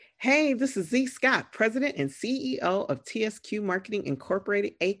Hey, this is Z Scott, President and CEO of TSQ Marketing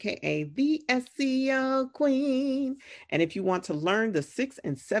Incorporated, aka the SEO Queen. And if you want to learn the 6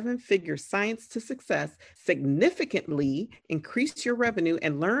 and 7 figure science to success, significantly increase your revenue,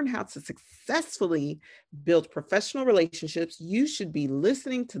 and learn how to successfully build professional relationships, you should be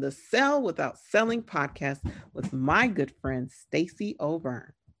listening to the Sell Without Selling podcast with my good friend, Stacey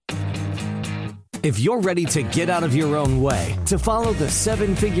O'Byrne. If you're ready to get out of your own way to follow the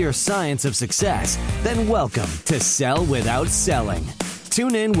 7-figure science of success, then welcome to Sell Without Selling.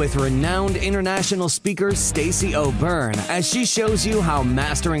 Tune in with renowned international speaker Stacey O'Byrne as she shows you how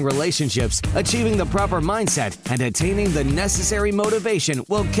mastering relationships, achieving the proper mindset, and attaining the necessary motivation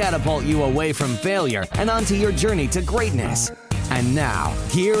will catapult you away from failure and onto your journey to greatness. And now,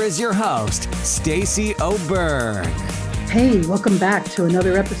 here is your host, Stacey O'Byrne. Hey, welcome back to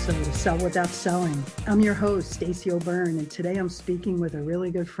another episode of Sell Without Selling. I'm your host, Stacey O'Byrne, and today I'm speaking with a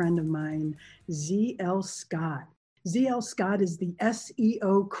really good friend of mine, ZL Scott. ZL Scott is the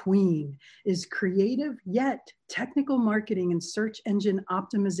SEO queen, is creative yet technical marketing and search engine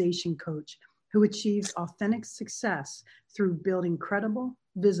optimization coach who achieves authentic success through building credible,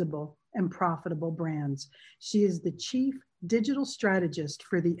 visible, and profitable brands. She is the chief digital strategist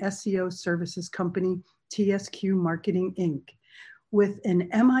for the SEO services company TSQ Marketing Inc. with an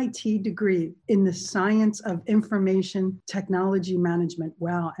MIT degree in the science of information technology management.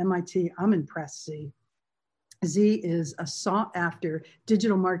 Wow, MIT, I'm impressed, Z. Z is a sought-after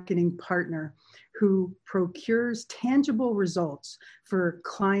digital marketing partner who procures tangible results for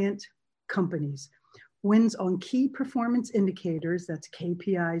client companies, wins on key performance indicators, that's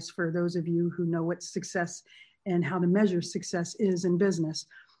KPIs for those of you who know what success and how to measure success is in business,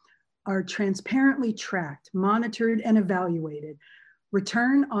 are transparently tracked, monitored, and evaluated.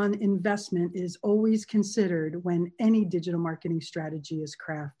 Return on investment is always considered when any digital marketing strategy is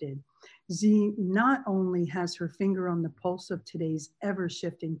crafted. Z not only has her finger on the pulse of today's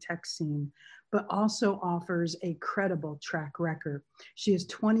ever-shifting tech scene, but also offers a credible track record. She has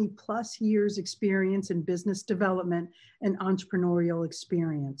 20 plus years experience in business development and entrepreneurial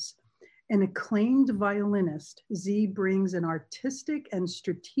experience. An acclaimed violinist, Z brings an artistic and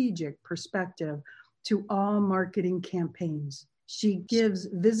strategic perspective to all marketing campaigns. She gives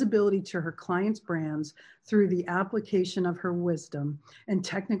visibility to her clients' brands through the application of her wisdom and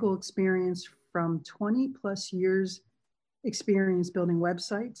technical experience from 20 plus years experience building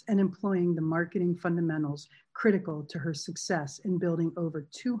websites and employing the marketing fundamentals critical to her success in building over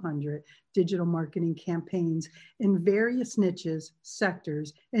 200 digital marketing campaigns in various niches,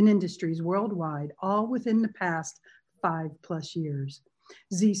 sectors, and industries worldwide, all within the past 5+ years.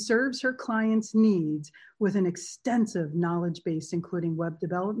 Z serves her clients' needs with an extensive knowledge base, including web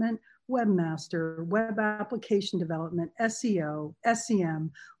development, webmaster, web application development, SEO,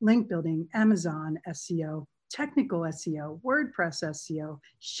 SEM, link building, Amazon SEO, technical SEO, WordPress SEO,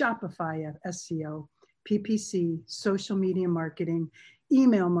 Shopify SEO, PPC, social media marketing,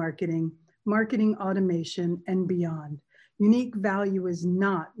 email marketing, marketing automation, and beyond. Unique value is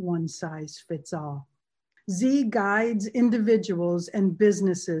not one size fits all. Z guides individuals and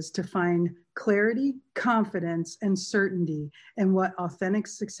businesses to find clarity, confidence, and certainty in what authentic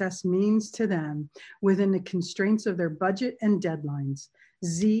success means to them within the constraints of their budget and deadlines.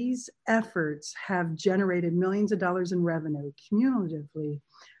 Z's efforts have generated millions of dollars in revenue cumulatively.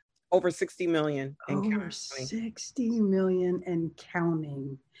 Over 60 million and over counting. 60 million and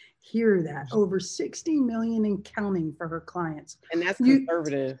counting. Hear that. Over 60 million and counting for her clients. And that's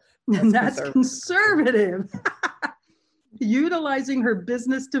conservative. That's conservative. Utilizing her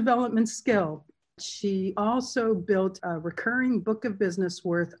business development skill, she also built a recurring book of business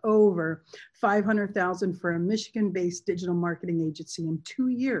worth over $500,000 for a Michigan-based digital marketing agency in 2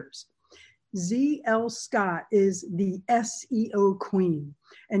 years. ZL Scott is the SEO queen,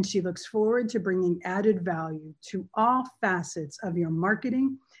 and she looks forward to bringing added value to all facets of your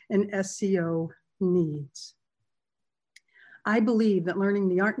marketing and SEO needs. I believe that learning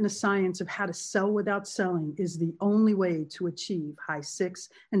the art and the science of how to sell without selling is the only way to achieve high 6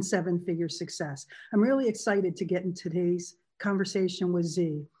 and 7-figure success. I'm really excited to get in today's conversation with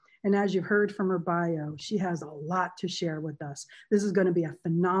Z. And as you've heard from her bio, she has a lot to share with us. This is going to be a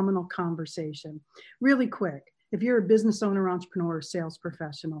phenomenal conversation. Really quick, if you're a business owner, entrepreneur, or sales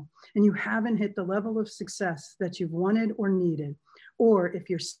professional, and you haven't hit the level of success that you've wanted or needed, or if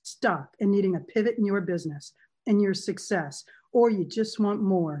you're stuck and needing a pivot in your business and your success, or you just want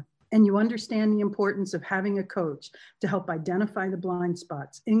more, and you understand the importance of having a coach to help identify the blind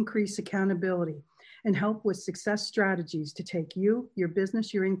spots, increase accountability, and help with success strategies to take you, your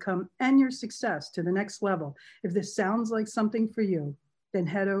business, your income, and your success to the next level. If this sounds like something for you, then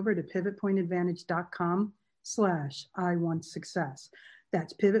head over to pivotpointadvantage.com/I want success.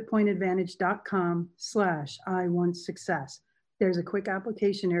 That's pivotpointadvantage.com/I want success. There's a quick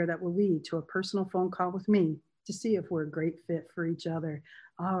application there that will lead to a personal phone call with me to see if we're a great fit for each other.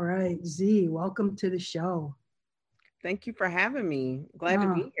 All right, Z, welcome to the show. Thank you for having me. Glad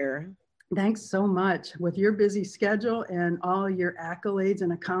to be here. Thanks so much. With your busy schedule and all your accolades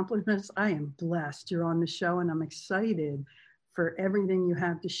and accomplishments, I am blessed you're on the show, and I'm excited for everything you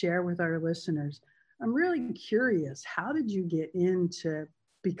have to share with our listeners. I'm really curious, how did you get into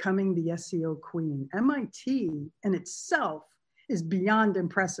becoming the SEO queen? MIT in itself is beyond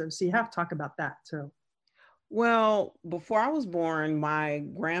impressive, so you have to talk about that too. Well, before I was born, my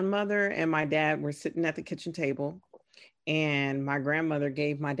grandmother and my dad were sitting at the kitchen table, and my grandmother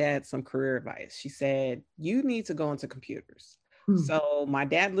gave my dad some career advice. She said, "You need to go into computers." So my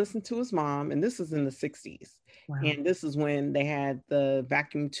dad listened to his mom, and this was in the 60s. Wow. And this is when they had the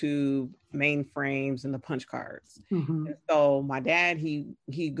vacuum tube mainframes and the punch cards. And so my dad, he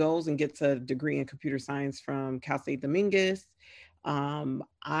goes and gets a degree in computer science from Cal State Dominguez.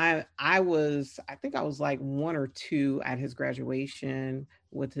 I think I was like 1 or 2 at his graduation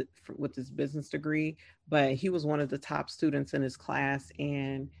with his business degree, but he was one of the top students in his class,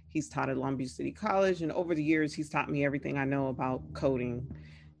 and he's taught at Long Beach City College. And over the years, he's taught me everything I know about coding.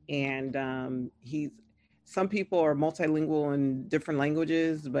 And some people are multilingual in different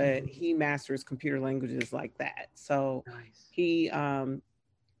languages, but he masters computer languages like that. So he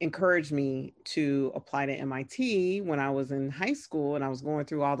encouraged me to apply to MIT when I was in high school, and I was going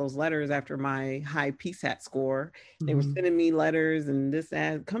through all those letters after my high PSAT score. They were sending me letters and this,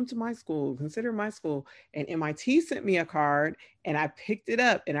 that, come to my school, consider my school. And MIT sent me a card, and I picked it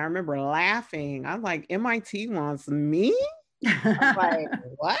up, and I remember laughing. I'm like, MIT wants me? I'm like,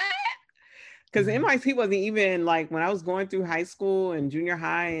 what? Because MIT wasn't even like, when I was going through high school and junior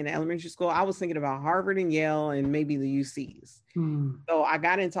high and elementary school, I was thinking about Harvard and Yale and maybe the UCs. So I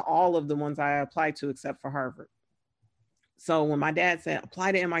got into all of the ones I applied to except for Harvard. So when my dad said,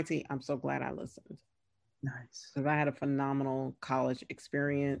 apply to MIT, I'm so glad I listened. Nice. Because I had a phenomenal college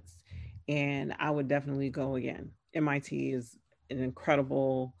experience, and I would definitely go again. MIT is an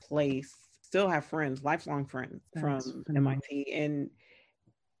incredible place. Still have friends, lifelong friends from MIT. And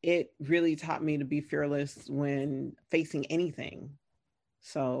it really taught me to be fearless when facing anything.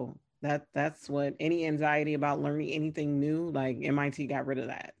 So that's what, any anxiety about learning anything new, like MIT got rid of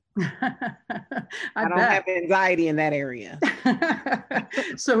that. I don't have anxiety in that area.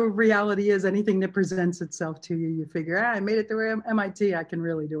 So reality is, anything that presents itself to you, you figure, I made it through MIT. I can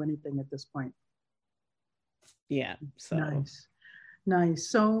really do anything at this point. Yeah. So Nice.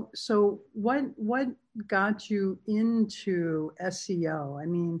 So what got you into SEO? I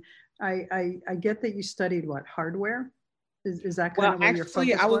mean, I get that you studied what, hardware? Is that kind of where your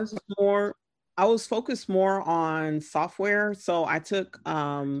focus was? I was focused more on software. So I took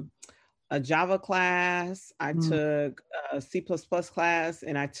a Java class, I took a C++ class,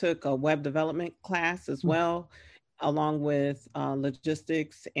 and I took a web development class as well, along with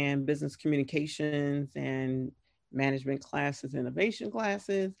logistics and business communications and management classes, innovation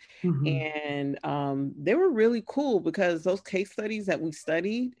classes. And they were really cool because those case studies that we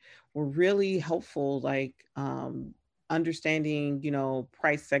studied were really helpful, like understanding,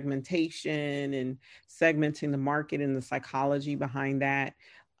 price segmentation and segmenting the market and the psychology behind that.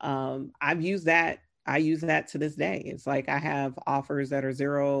 I use that to this day. It's like I have offers that are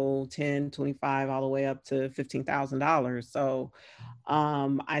 0, 10, 25, all the way up to $15,000. So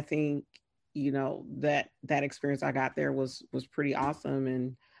I think that experience I got there was pretty awesome,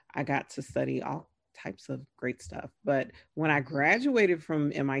 and I got to study all types of great stuff. But when I graduated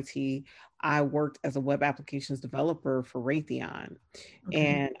from MIT, I worked as a web applications developer for Raytheon.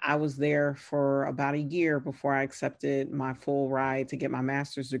 And I was there for about a year before I accepted my full ride to get my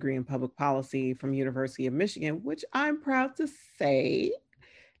master's degree in public policy from University of Michigan, which I'm proud to say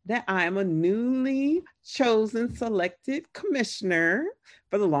that I'm a newly chosen selected commissioner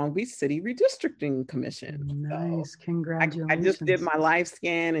for the Long Beach City Redistricting Commission. Nice. So congratulations. I just did my live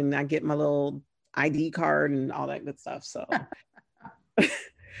scan, and I get my little ID card and all that good stuff.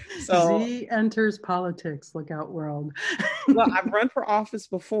 So, Z enters politics. Look out, world. Well, I've run for office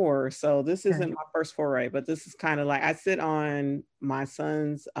before, so this isn't my first foray, but this is kind of like, I sit on my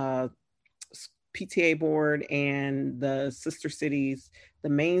son's PTA board and the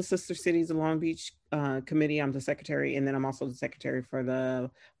main sister cities of Long Beach committee. I'm the secretary, and then I'm also the secretary for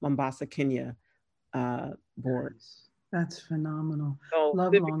the Mombasa, Kenya board. That's phenomenal. So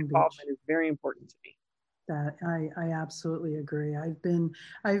Love Long Beach. Is very important to me. that. I absolutely agree. I've been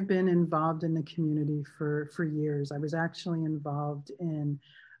involved in the community for years. I was actually involved in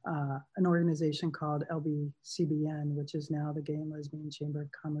an organization called LBCBN, which is now the Gay and Lesbian Chamber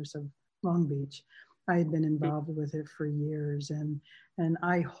of Commerce of Long Beach. I had been involved with it for years, and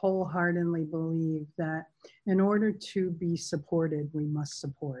I wholeheartedly believe that in order to be supported, we must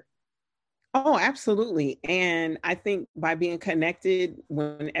support. Oh, absolutely. And I think by being connected,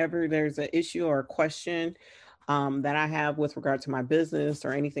 whenever there's an issue or a question that I have with regard to my business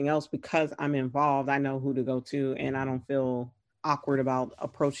or anything else, because I'm involved, I know who to go to, and I don't feel awkward about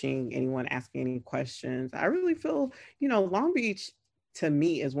approaching anyone, asking any questions. I really feel, Long Beach to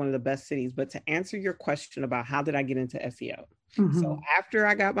me is one of the best cities. But to answer your question about how did I get into SEO? Mm-hmm. So after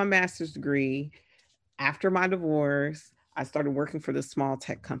I got my master's degree, after my divorce, I started working for this small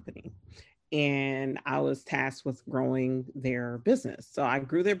tech company. And I was tasked with growing their business. So I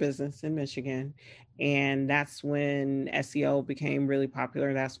grew their business in Michigan. And that's when SEO became really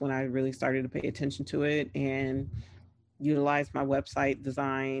popular. That's when I really started to pay attention to it and utilize my website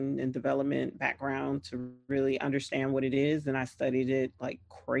design and development background to really understand what it is. And I studied it like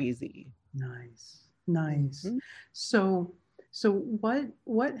crazy. Nice. Mm-hmm. So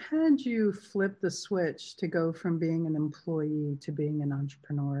what had you flip the switch to go from being an employee to being an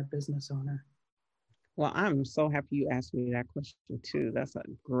entrepreneur, business owner? Well, I'm so happy you asked me that question too. That's a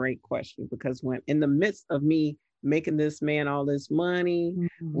great question, because when in the midst of me making this man all this money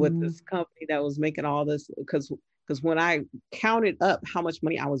with this company that was making all this, because when I counted up how much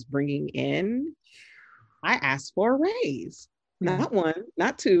money I was bringing in, I asked for a raise. Not one,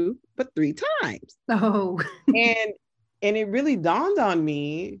 not two, but 3 times. Oh. and it really dawned on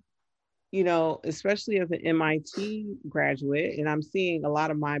me, especially as an MIT graduate, and I'm seeing a lot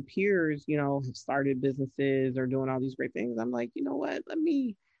of my peers, have started businesses or doing all these great things. I'm like, you know what, let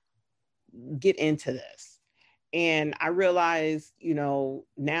me get into this. And I realized,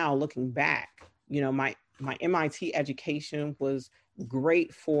 now looking back, my MIT education was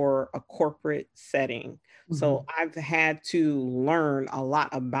great for a corporate setting. Mm-hmm. So I've had to learn a lot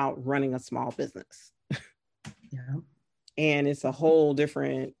about running a small business. Yeah. And it's a whole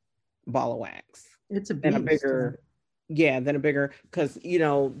different ball of wax. It's a beast. Than a bigger, because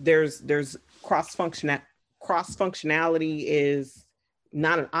there's cross-functionality is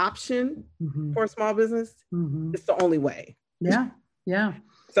not an option for a small business. It's the only way. Yeah.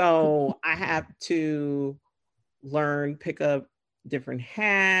 So I have to pick up different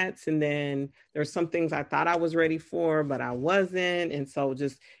hats, and then there's some things I thought I was ready for, but I wasn't. And so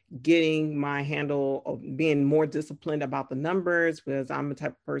just getting my handle of being more disciplined about the numbers, because I'm the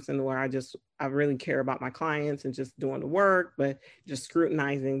type of person where I really care about my clients and just doing the work, but just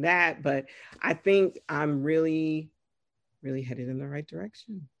scrutinizing that. But I think I'm really, really headed in the right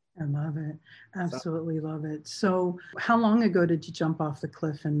direction. I love it. Absolutely love it. So how long ago did you jump off the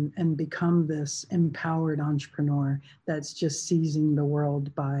cliff and become this empowered entrepreneur that's just seizing the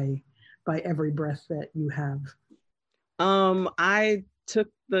world by every breath that you have? I took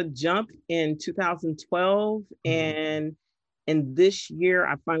the jump in 2012, and this year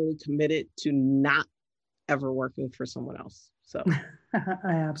I finally committed to not ever working for someone else. So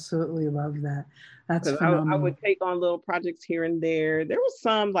I absolutely love that. That's phenomenal. I would take on little projects here and there. There was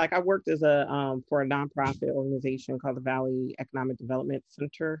some, like I worked as for a nonprofit organization called the Valley Economic Development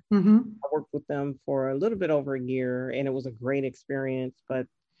Center. I worked with them for a little bit over a year, and it was a great experience. But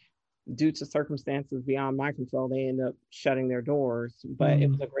due to circumstances beyond my control, they ended up shutting their doors. But it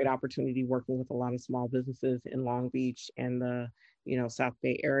was a great opportunity working with a lot of small businesses in Long Beach and the South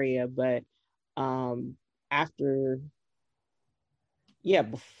Bay area. But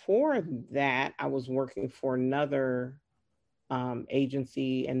before that, I was working for another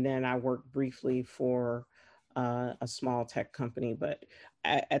agency, and then I worked briefly for a small tech company. But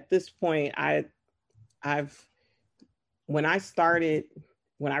at this point, when I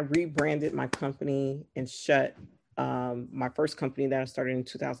rebranded my company and shut my first company that I started in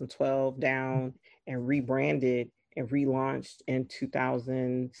 2012 down and rebranded and relaunched in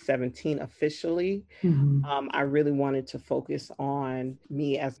 2017 officially, I really wanted to focus on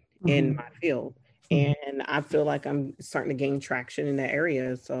me as in my field. And I feel like I'm starting to gain traction in that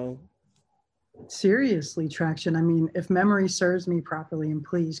area. So seriously, traction. I mean, if memory serves me properly, and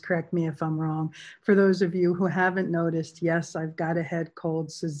please correct me if I'm wrong, for those of you who haven't noticed, yes, I've got a head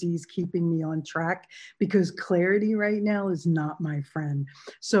cold, so Z's keeping me on track because clarity right now is not my friend.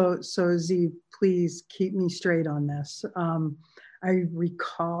 So Z, please keep me straight on this. I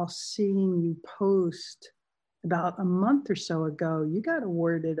recall seeing you post about a month or so ago, you got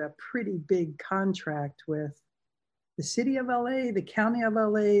awarded a pretty big contract with the city of LA, the county of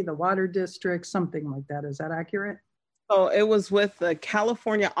LA, the water district, something like that. Is that accurate? So it was with the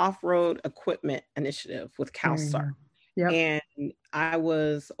California Off-Road Equipment Initiative with CalSTART. Yep. And I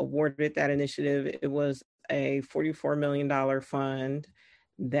was awarded that initiative. It was a $44 million fund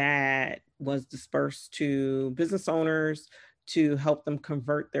that was dispersed to business owners to help them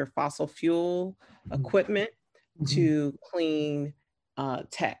convert their fossil fuel equipment to clean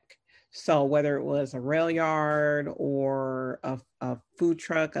tech. So whether it was a rail yard or a food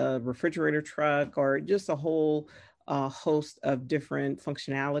truck, a refrigerator truck, or just a whole host of different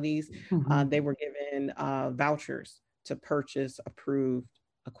functionalities, they were given vouchers to purchase approved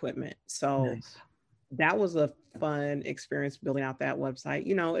equipment. So that was a fun experience building out that website.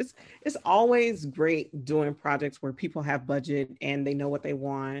 You know, it's always great doing projects where people have budget and they know what they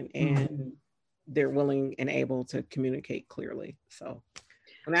want and they're willing and able to communicate clearly. So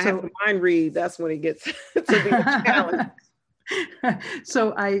when I have to mind read, that's when it gets to be a challenge.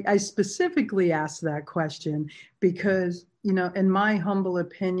 So I specifically asked that question because, you know, in my humble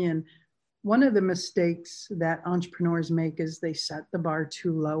opinion, one of the mistakes that entrepreneurs make is they set the bar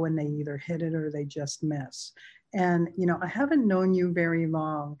too low and they either hit it or they just miss. And, you know, I haven't known you very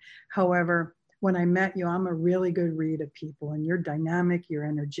long. However, when I met you, I'm a really good read of people, and you're dynamic, you're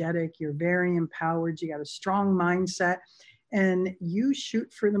energetic, you're very empowered, you got a strong mindset, and you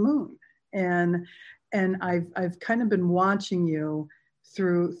shoot for the moon. And I've kind of been watching you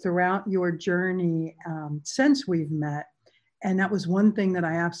throughout your journey since we've met. And that was one thing that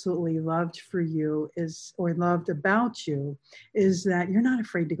I absolutely loved for you loved about you, is that you're not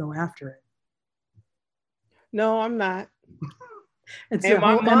afraid to go after it. No, I'm not. It's a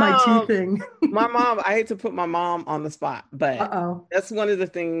whole MIT thing. My mom, I hate to put my mom on the spot, but that's one of the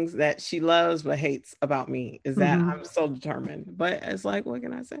things that she loves but hates about me, is that I'm so determined. But it's like, what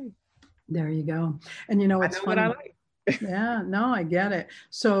can I say? There you go. And you know, it's funny. What I like. Yeah, no, I get it.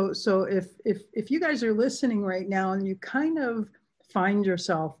 So if you guys are listening right now and you kind of find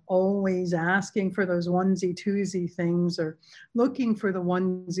yourself always asking for those onesie twosie things or looking for the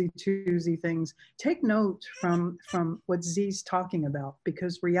onesie twosie things, take note from what Z's talking about,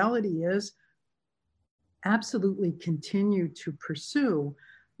 because reality is absolutely continue to pursue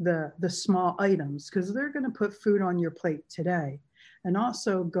the small items, because they're going to put food on your plate today, and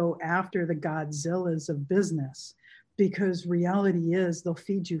also go after the Godzillas of business, because reality is they'll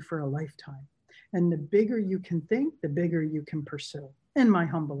feed you for a lifetime. And the bigger you can think, the bigger you can pursue, in my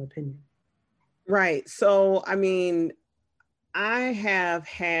humble opinion. Right. So, I mean, I have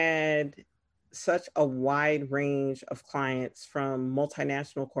had such a wide range of clients, from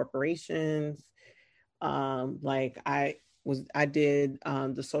multinational corporations. Like I did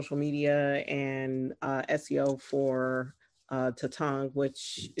the social media and SEO for Tatang,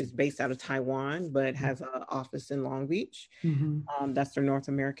 which is based out of Taiwan, but has an office in Long Beach. That's their North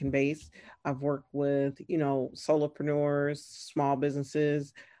American base. I've worked with, you know, solopreneurs, small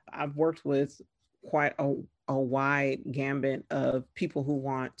businesses. I've worked with quite a wide gambit of people who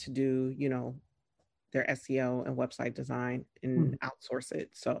want to do, you know, their SEO and website design and outsource it.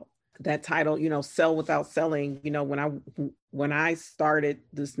 So that title, you know, Sell Without Selling, you know, when I started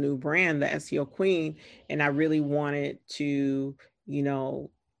this new brand, the SEO Queen, and I really wanted to, you know,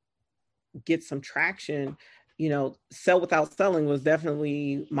 get some traction, you know, Sell Without Selling was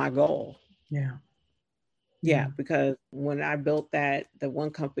definitely my goal. Yeah, because when I built the one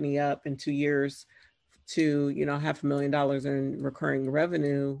company up in 2 years to, you know, $500,000 in recurring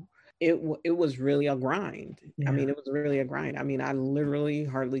revenue, it was really a grind. I mean, it was really a grind. I mean, I literally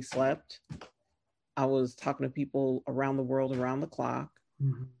hardly slept. I was talking to people around the world, around the clock.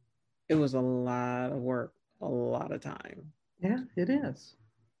 It was a lot of work, a lot of time. Yeah, it is.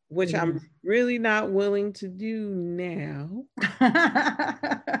 Which I'm really not willing to do now.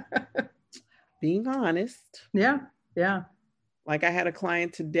 Being honest. Yeah. Like, I had a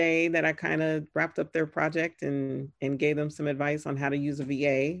client today that I kind of wrapped up their project and gave them some advice on how to use a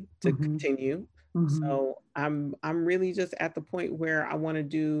VA to continue. So I'm really just at the point where I want to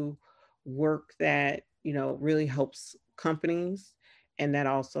do work that, you know, really helps companies, and that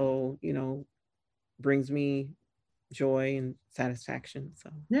also, you know, brings me joy and satisfaction. So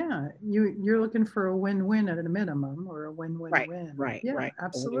yeah, you're looking for a win-win at a minimum, or a win-win-win. Right.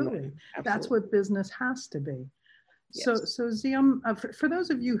 Absolutely. That's what business has to be. Yes. So Ziam, for those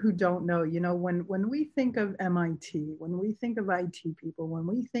of you who don't know, you know, when we think of MIT, when we think of IT people, when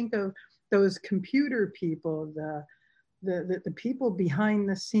we think of those computer people, the people behind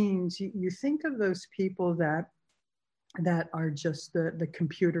the scenes, you think of those people that are just the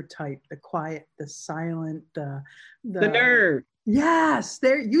computer type, the quiet, the silent, the nerd. Yes,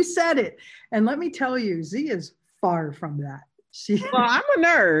 there, you said it. And let me tell you, Z is far from that. Well, I'm a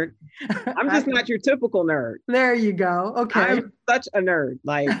nerd. I'm just not your typical nerd. There you go. Okay. I'm such a nerd.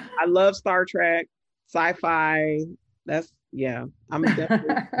 Like, I love Star Trek, sci-fi. I'm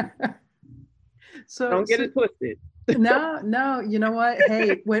definitely. So don't get it twisted. No, you know what?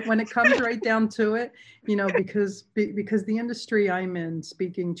 Hey, when it comes right down to it, because the industry I'm in,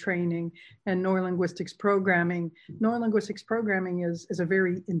 speaking, training, and neurolinguistics programming is a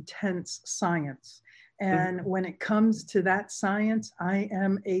very intense science. And when it comes to that science, I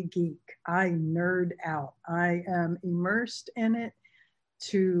am a geek. I nerd out. I am immersed in it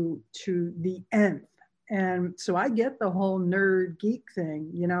to the nth. And so I get the whole nerd geek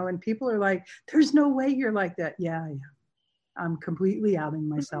thing, and people are like, there's no way you're like that. Yeah, I am. I'm completely outing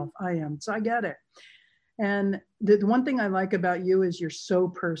myself. I am. So I get it. And the one thing I like about you is you're so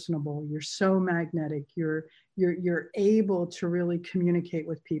personable. You're so magnetic. You're able to really communicate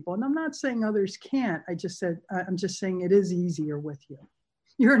with people. And I'm not saying others can't. I'm just saying it is easier with you.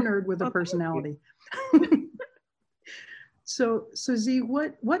 You're a nerd with a personality. So Z,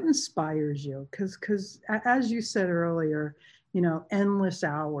 what inspires you? Because as you said earlier, endless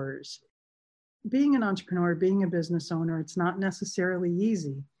hours. Being an entrepreneur, being a business owner, it's not necessarily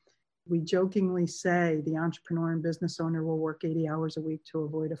easy. We jokingly say the entrepreneur and business owner will work 80 hours a week to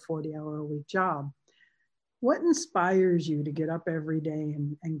avoid a 40-hour-a-week job. What inspires you to get up every day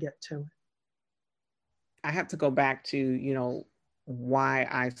and get to it? I have to go back to, why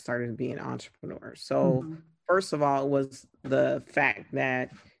I started being an entrepreneur. So first of all, it was the fact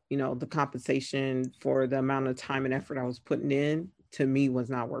that, the compensation for the amount of time and effort I was putting in, to me,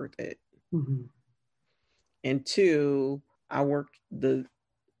 was not worth it. And two, I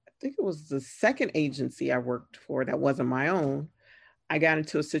think it was the second agency I worked for that wasn't my own. I got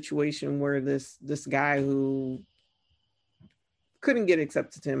into a situation where this guy who couldn't get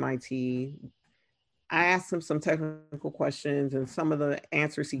accepted to MIT, I asked him some technical questions, and some of the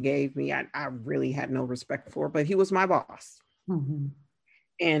answers he gave me, I really had no respect for, but he was my boss.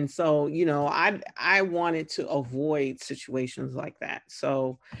 And so, I wanted to avoid situations like that.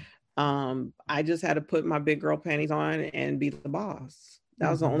 So I just had to put my big girl panties on and be the boss. That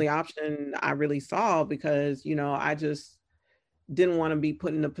was the only option I really saw, because, I just didn't want to be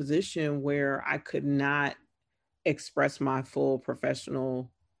put in a position where I could not express my full professional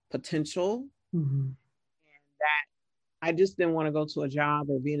potential. And that I just didn't want to go to a job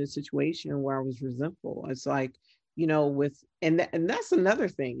or be in a situation where I was resentful. It's like, and that's another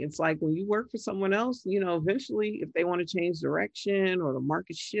thing. It's like when you work for someone else, eventually if they want to change direction or the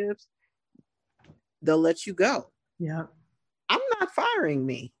market shifts, they'll let you go. Yeah. I'm not firing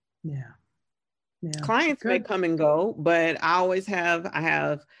me. Yeah. Clients may come and go, but I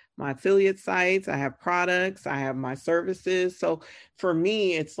have my affiliate sites, I have products, I have my services. So for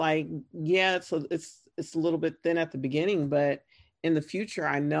me, it's like, it's a little bit thin at the beginning, but in the future,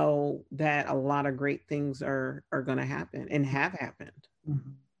 I know that a lot of great things are going to happen and have happened.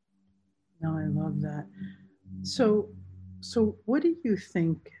 No, I love that. So what do you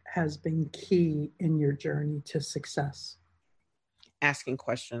think has been key in your journey to success? Asking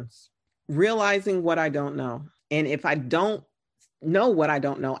questions, realizing what I don't know. And if I don't know what I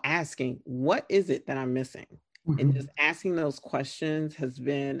don't know, asking, what is it that I'm missing? And just asking those questions has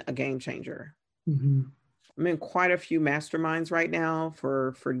been a game changer. I'm in quite a few masterminds right now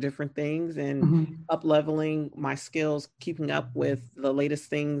for different things, and up-leveling my skills, keeping up with the latest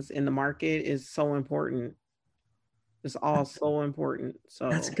things in the market is so important. It's all so important. So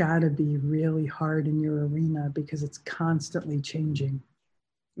that's got to be really hard in your arena because it's constantly changing.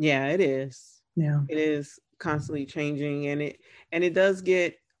 Yeah, it is. Yeah, it is constantly changing, and it does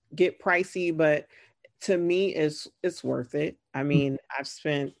get pricey, but to me, it's worth it. I mean, I've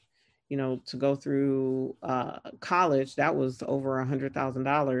spent, to go through college, that was over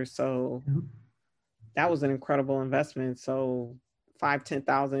 $100,000. So that was an incredible investment. So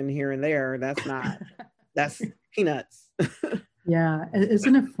 5,000-10,000 here and there, that's peanuts. Yeah.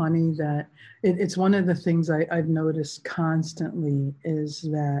 Isn't it funny that it's one of the things I've noticed constantly is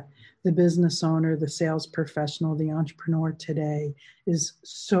that the business owner, the sales professional, the entrepreneur today is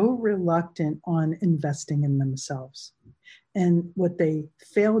so reluctant on investing in themselves. And what they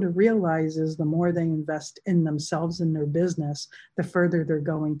fail to realize is the more they invest in themselves and their business, the further they're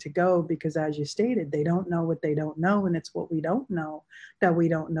going to go, because as you stated, they don't know what they don't know. And it's what we don't know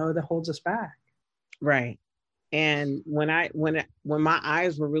that holds us back. Right. And when my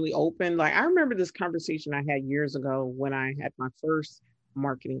eyes were really open, like I remember this conversation I had years ago when I had my first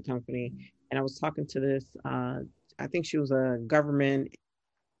marketing company, and I was talking to this, I think she was a government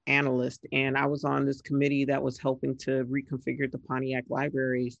analyst, and I was on this committee that was helping to reconfigure the Pontiac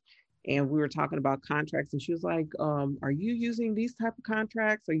libraries. and we were talking about contracts, and she was like, are you using these type of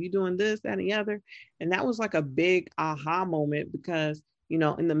contracts? Are you doing this, that, and the other? And that was like a big aha moment because,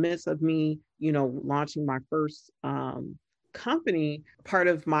 in the midst of me, launching my first company, part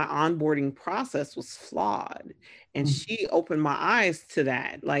of my onboarding process was flawed. And she opened my eyes to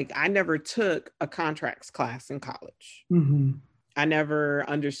that. Like, I never took a contracts class in college. I never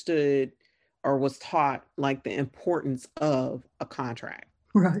understood or was taught like the importance of a contract.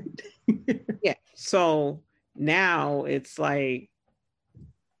 Right. Yeah. So now it's like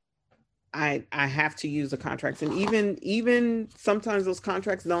I have to use the contracts, and even sometimes those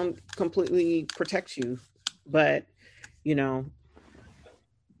contracts don't completely protect you, but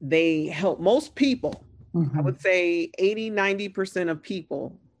they help most people. I would say 80-90% of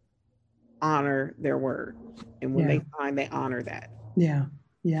people honor their word, and when they sign, they honor that. Yeah.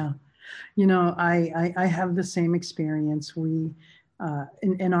 I have the same experience. We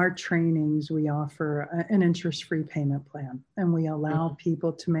in our trainings, we offer an interest-free payment plan, and we allow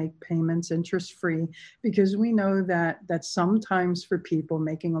people to make payments interest-free because we know that sometimes for people,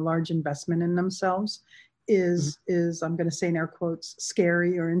 making a large investment in themselves is I'm going to say in air quotes,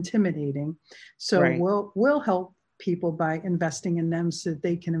 scary or intimidating. So we'll help people by investing in them so that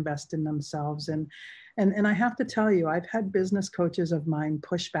they can invest in themselves. And I have to tell you, I've had business coaches of mine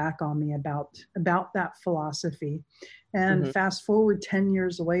push back on me about that philosophy. And fast forward 10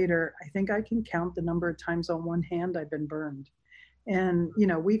 years later, I think I can count the number of times on one hand I've been burned. And,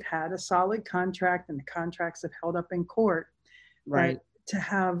 we've had a solid contract and the contracts have held up in court. Right. But to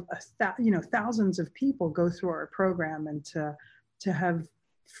have thousands of people go through our program and to have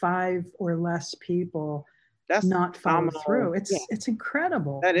 5 or less people that's not follow phenomenal. Through. It's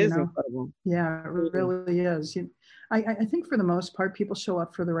incredible. That is incredible. Yeah, it really is. I think for the most part, people show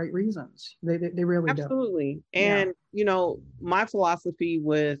up for the right reasons. They really do. Absolutely. And, my philosophy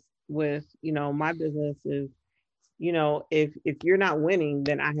with my business is, if you're not winning,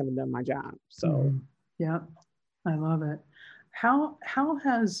 then I haven't done my job. So yeah, I love it. How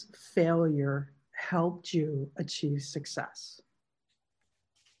has failure helped you achieve success?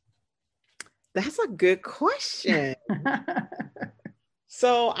 That's a good question.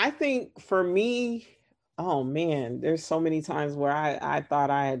 So I think for me, oh man, there's so many times where I thought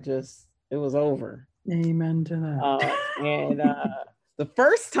it was over. Amen to that. And the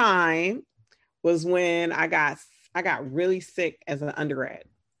first time was when I got really sick as an undergrad,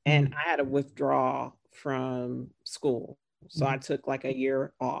 and I had to withdraw from school. So I took like a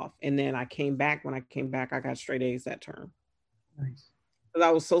year off, and then I came back. When I came back, I got straight A's that term. Nice. Because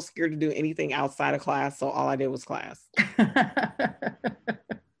I was so scared to do anything outside of class, so all I did was class.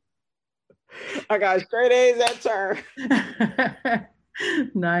 I got straight A's that term.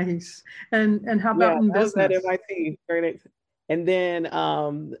 Nice. And how about in business? That was at MIT, straight A's. And then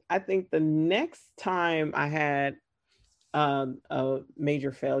I think the next time I had a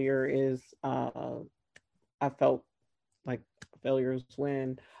major failure is I felt like failures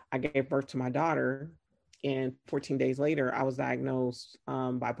when I gave birth to my daughter, and 14 days later I was diagnosed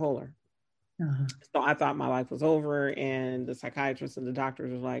bipolar. So I thought my life was over, and the psychiatrist and the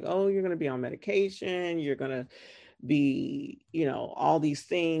doctors was like, oh, you're going to be on medication, you're going to be, all these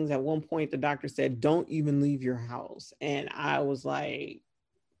things. At one point the doctor said, don't even leave your house. And I was like,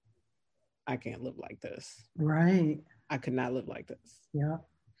 I can't live like this. Right. I could not live like this. Yeah.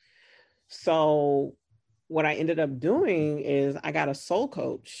 So what I ended up doing is I got a soul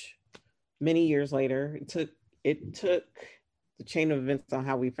coach many years later. It took the chain of events on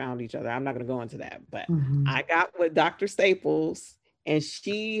how we found each other. I'm not going to go into that, but I got with Dr. Staples, and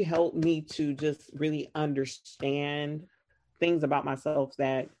she helped me to just really understand things about myself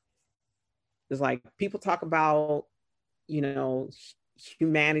that is like, people talk about,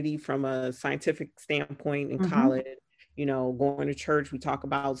 humanity from a scientific standpoint in college, going to church. We talk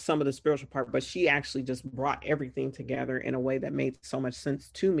about some of the spiritual part, but she actually just brought everything together in a way that made so much sense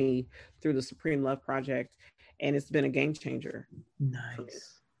to me through the Supreme Love Project. And it's been a game changer.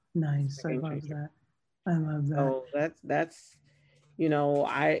 Nice. I love that. So that's,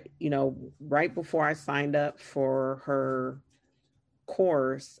 right before I signed up for her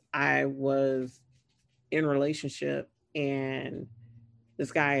course, I was in a relationship, and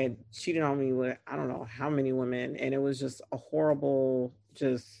this guy had cheated on me with, I don't know how many women. And it was just a horrible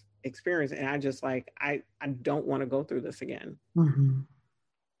experience. And I just like, I don't want to go through this again.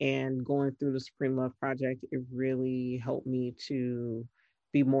 And going through the Supreme Love Project, it really helped me to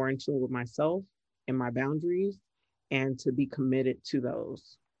be more in tune with myself and my boundaries, and to be committed to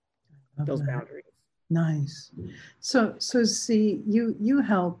those boundaries. Nice. So see, you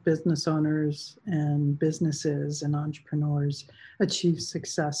help business owners and businesses and entrepreneurs achieve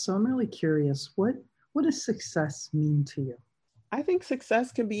success. So I'm really curious, what does success mean to you? I think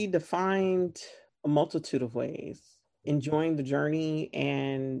success can be defined a multitude of ways. Enjoying the journey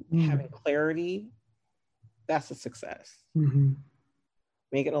and having clarity, that's a success. Mm-hmm.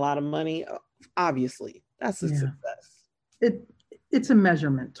 Making a lot of money, obviously, that's a success. It's a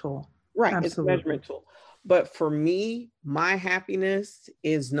measurement tool. Right. Absolutely. It's a measurement tool. But for me, my happiness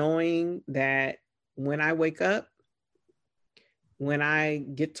is knowing that when I wake up, when I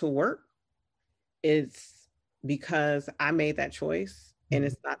get to work, it's because I made that choice and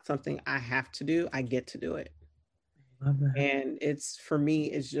it's not something I have to do. I get to do it. Love that. And it's, for me,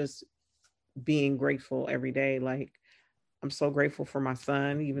 it's just being grateful every day. Like, I'm so grateful for my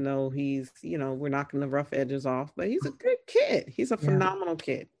son, even though he's, we're knocking the rough edges off, but he's a good kid. He's a phenomenal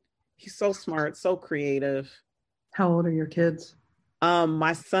kid. He's so smart, so creative. How old are your kids?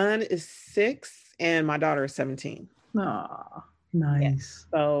 My son is 6 and my daughter is 17. Oh, nice.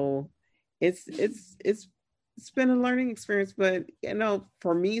 Yeah. So it's been a learning experience, but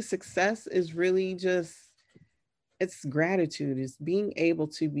for me, success is really just, it's gratitude. It's being able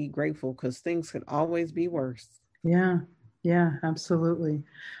to be grateful because things could always be worse. Yeah, absolutely.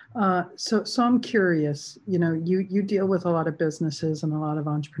 So I'm curious, you deal with a lot of businesses and a lot of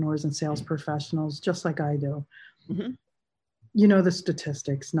entrepreneurs and sales professionals, just like I do. Mm-hmm. You know the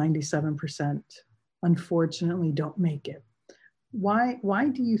statistics, 97% unfortunately don't make it. Why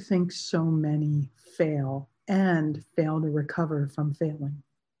do you think so many fail and fail to recover from failing?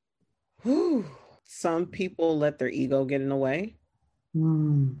 Some people let their ego get in the way.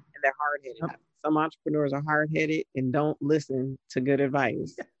 And they're hard-headed. Yep. Some entrepreneurs are hard-headed and don't listen to good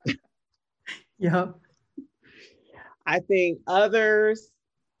advice. Yep. I think others,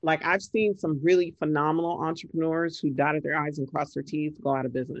 like I've seen some really phenomenal entrepreneurs who dotted their I's and crossed their T's go out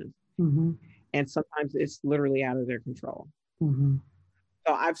of business. Mm-hmm. And sometimes it's literally out of their control. Mm-hmm.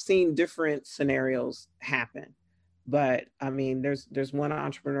 So I've seen different scenarios happen. But I mean, there's one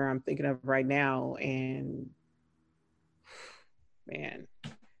entrepreneur I'm thinking of right now, and man,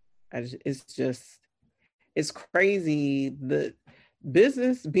 it's crazy. The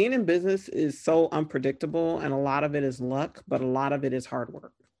being in business is so unpredictable, and a lot of it is luck, but a lot of it is hard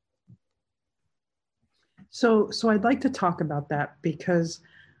work. So I'd like to talk about that because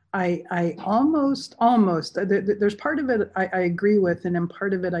I almost there's part of it I agree with, and then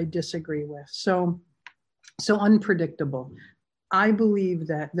part of it I disagree with. So unpredictable. I believe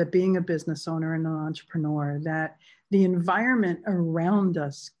that being a business owner and an entrepreneur, that the environment around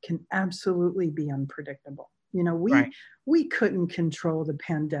us can absolutely be unpredictable. We couldn't control the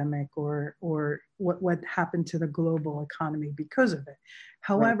pandemic or what happened to the global economy because of it.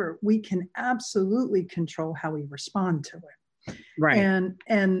 However, we can absolutely control how we respond to it. Right.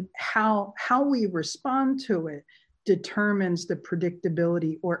 And how we respond to it determines the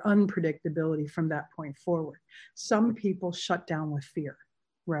predictability or unpredictability from that point forward. Some people shut down with fear,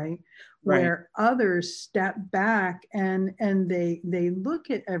 right? Where others step back and they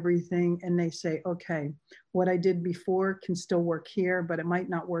look at everything and they say, okay, what I did before can still work here, but it might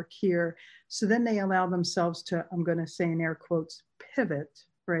not work here. So then they allow themselves to, I'm going to say in air quotes, pivot,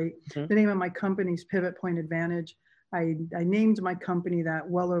 right? Mm-hmm. The name of my company is Pivot Point Advantage. I named my company that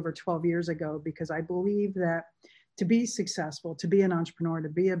well over 12 years ago because I believe that to be successful, to be an entrepreneur, to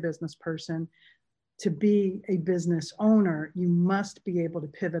be a business person, to be a business owner, you must be able to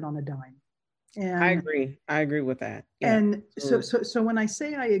pivot on a dime. And I agree with that. Yeah. And so when I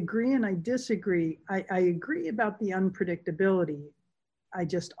say I agree and I disagree, I agree about the unpredictability. I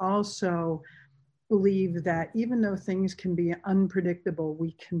just also believe that even though things can be unpredictable,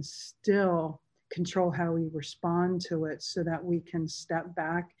 we can still control how we respond to it so that we can step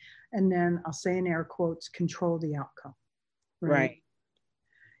back and then, I'll say in air quotes, control the outcome. Right.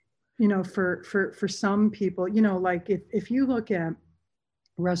 For some people, like if you look at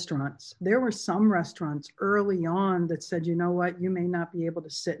restaurants, there were some restaurants early on that said, you know what, you may not be able to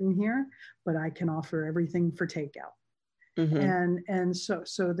sit in here, but I can offer everything for takeout. Mm-hmm. And so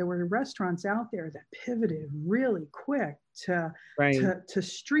there were restaurants out there that pivoted really quick to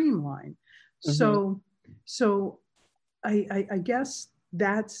streamline. Mm-hmm. So I guess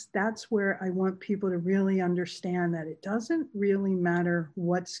that's where I want people to really understand that it doesn't really matter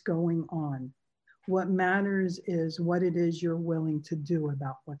what's going on. What matters is what it is you're willing to do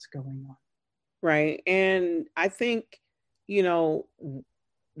about what's going on. Right. And I think, the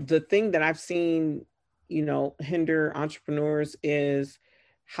thing that I've seen, hinder entrepreneurs is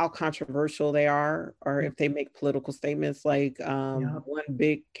how controversial they are, or if they make political statements. Like one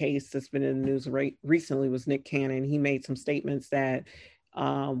big case that's been in the news recently was Nick Cannon. He made some statements that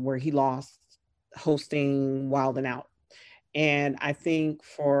where he lost hosting Wild 'N Out. And I think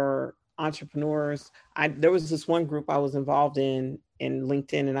for entrepreneurs, there was this one group I was involved in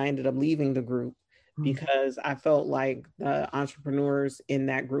LinkedIn, and I ended up leaving the group because I felt like the entrepreneurs in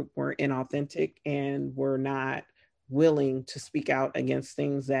that group were inauthentic and were not willing to speak out against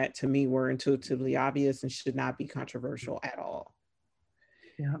things that to me were intuitively obvious and should not be controversial at all.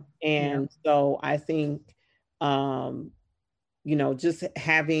 Yeah. And so I think, just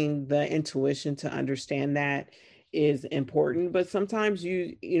having the intuition to understand that is important. But sometimes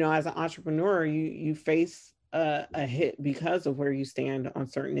as an entrepreneur, you face a hit because of where you stand on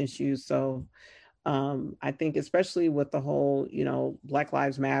certain issues. So I think especially with the whole, Black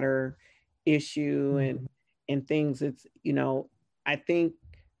Lives Matter issue and things, it's, I think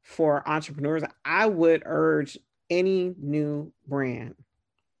for entrepreneurs, I would urge any new brand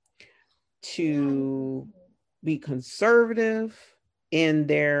to be conservative in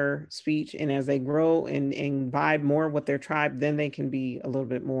their speech. And as they grow and vibe more with their tribe, then they can be a little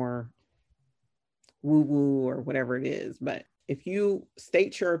bit more woo-woo or whatever it is. But if you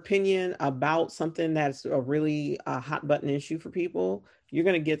state your opinion about something that's a really hot button issue for people, you're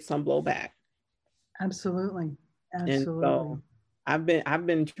going to get some blowback. Absolutely. Absolutely. And so I've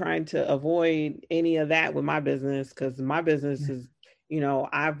been trying to avoid any of that with my business, because my business is,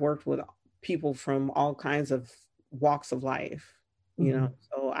 I've worked with people from all kinds of walks of life,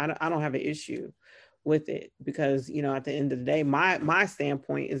 so I don't have an issue with it, because, at the end of the day, my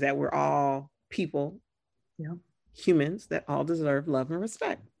standpoint is that we're all people, humans that all deserve love and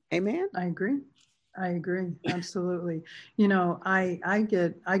respect. Amen. I agree. Absolutely. I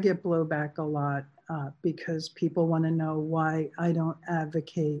get blowback a lot because people want to know why I don't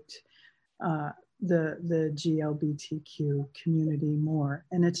advocate the GLBTQ community more.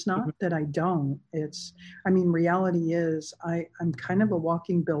 And it's not that I don't. Reality is I'm kind of a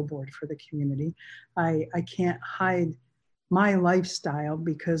walking billboard for the community. I can't hide my lifestyle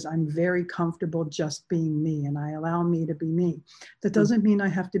because I'm very comfortable just being me, and I allow me to be me. That doesn't mean I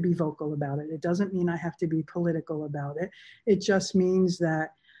have to be vocal about it. It doesn't mean I have to be political about it. It just means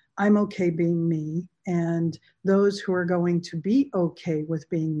that I'm okay being me, and those who are going to be okay with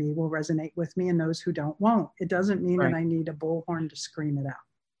being me will resonate with me, and those who don't won't. It doesn't mean that I need a bullhorn to scream it out.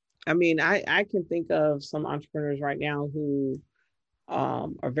 I mean, I can think of some entrepreneurs right now who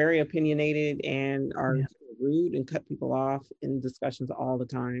are very opinionated and are rude and cut people off in discussions all the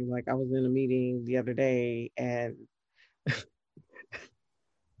time. Like, I was in a meeting the other day, and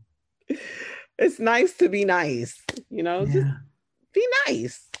it's nice to be nice, just be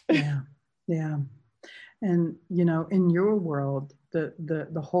nice. Yeah. And, in your world,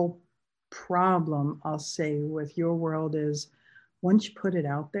 the whole problem, I'll say, with your world is once you put it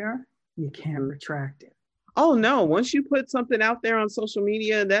out there, you can't retract it. Oh, no. Once you put something out there on social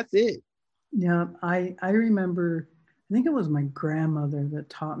media, that's it. Yeah. I remember, I think it was my grandmother that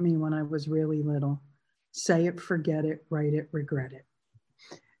taught me when I was really little, say it, forget it, write it, regret it.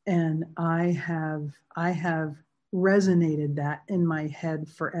 And I have resonated that in my head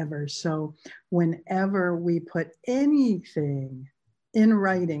forever. So whenever we put anything in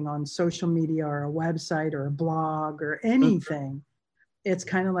writing on social media or a website or a blog or anything, it's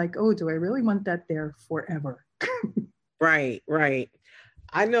kind of like, oh, do I really want that there forever? Right.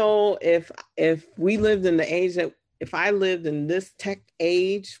 I know if we lived in the age that, if I lived in this tech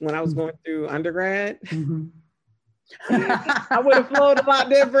age when I was going through undergrad, I would have flowed a lot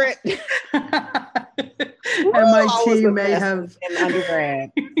different. MIT may have in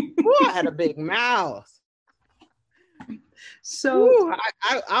undergrad. I had a big mouth. So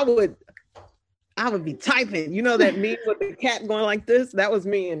I would be typing. You know that meme with the cat going like this? That was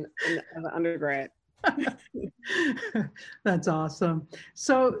me in undergrad. That's awesome.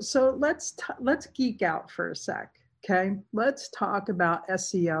 So let's geek out for a sec. Okay, let's talk about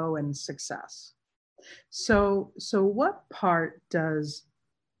SEO and success. So what part does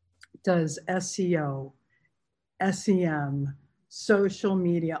SEO, SEM, social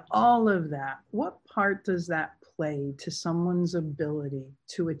media, all of that, what part does that play to someone's ability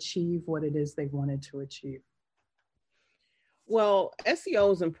to achieve what it is they wanted to achieve? Well,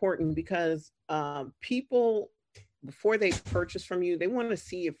 SEO is important because people, before they purchase from you, they want to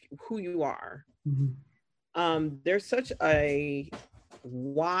see who you are. There's such a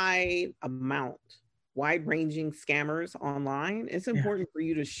wide-ranging scammers online. It's important for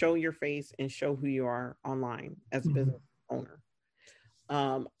you to show your face and show who you are online as a business owner.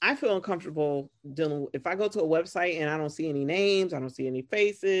 I feel uncomfortable dealing if I go to a website and I don't see any names, I don't see any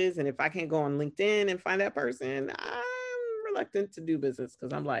faces. And if I can't go on LinkedIn and find that person, I'm reluctant to do business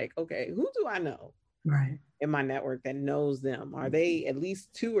because I'm like, okay, who do I know? Right. In my network that knows them? Are they at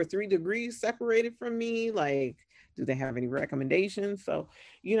least 2 or 3 degrees separated from me? Like, do they have any recommendations? So,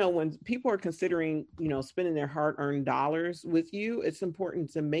 when people are considering, spending their hard-earned dollars with you, it's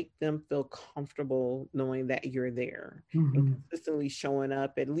important to make them feel comfortable knowing that you're there and consistently showing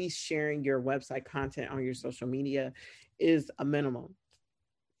up, at least sharing your website content on your social media is a minimum.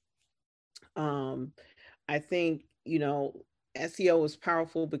 I think, SEO is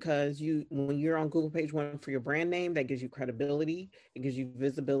powerful because when you're on Google page 1 for your brand name, that gives you credibility, it gives you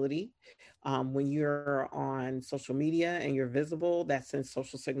visibility. When you're on social media and you're visible, that sends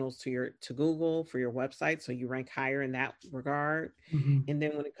social signals to Google for your website, so you rank higher in that regard. And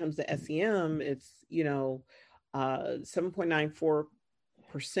then when it comes to SEM, it's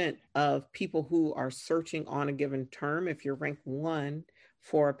 7.94% of people who are searching on a given term, if you're ranked 1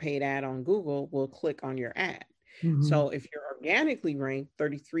 for a paid ad on Google, will click on your ad. So if you're organically ranked,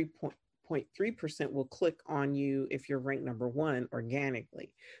 33.3% will click on you if you're ranked number 1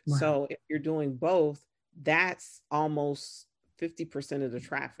 organically. Wow. So if you're doing both, that's almost 50% of the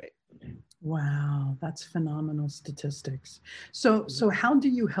traffic. Wow, that's phenomenal statistics. So how do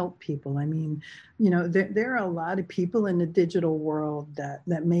you help people? I mean, there are a lot of people in the digital world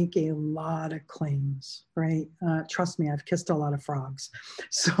that make a lot of claims, right? Trust me, I've kissed a lot of frogs.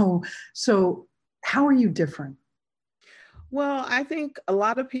 So how are you different? Well, I think a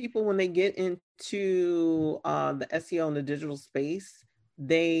lot of people, when they get into the SEO and the digital space,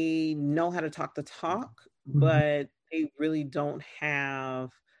 they know how to talk the talk, but they really don't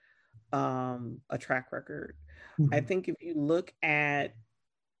have a track record. I think if you look at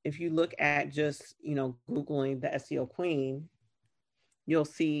just, Googling the SEO queen, you'll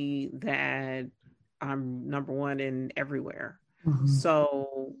see that I'm number 1 in everywhere.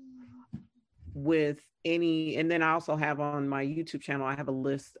 So and then I also have on my YouTube channel, I have a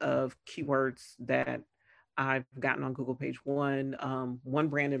list of keywords that I've gotten on Google page 1. One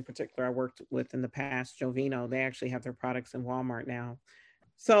brand in particular I worked with in the past, Jovino, they actually have their products in Walmart now.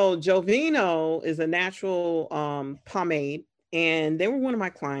 So Jovino is a natural pomade, and they were one of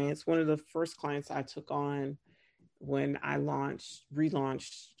my clients, one of the first clients I took on when I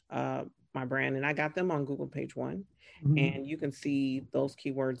relaunched my brand, and I got them on Google page 1. And you can see those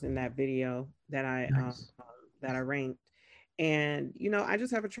keywords in that video that I ranked. And I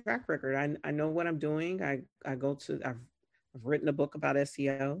just have a track record. I know what I'm doing. I've written a book about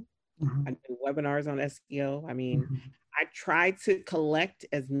SEO. I do webinars on SEO. I mean, I try to collect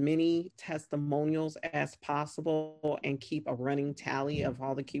as many testimonials as possible and keep a running tally of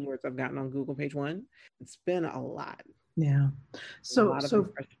all the keywords I've gotten on Google page 1. It's been a lot. Yeah. So a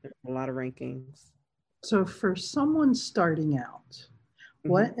lot of rankings. So for someone starting out,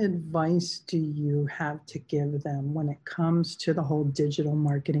 what advice do you have to give them when it comes to the whole digital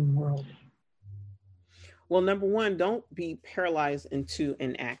marketing world? Well, number 1, don't be paralyzed into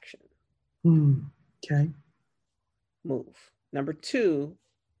inaction. Okay. Move. Number 2,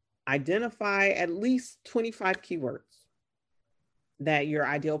 identify at least 25 keywords that your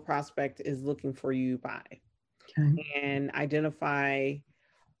ideal prospect is looking for you by. Okay. And identify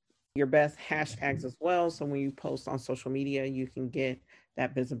your best hashtags as well. So when you post on social media, you can get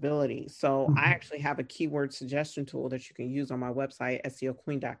that visibility. So I actually have a keyword suggestion tool that you can use on my website,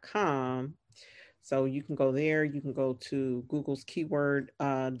 SEOqueen.com. So you can go there. You can go to Google's keyword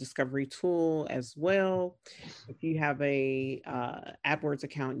discovery tool as well. If you have a AdWords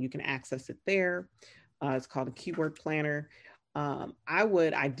account, you can access it there. It's called a keyword planner. I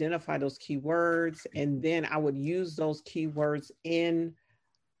would identify those keywords, and then I would use those keywords in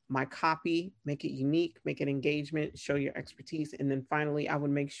my copy, make it unique, make it engagement, show your expertise. And then finally, I would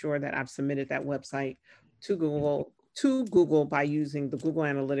make sure that I've submitted that website to Google by using the Google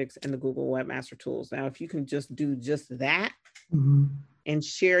Analytics and the Google Webmaster Tools. Now, if you can just do just that and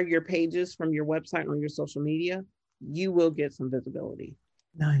share your pages from your website on your social media, you will get some visibility.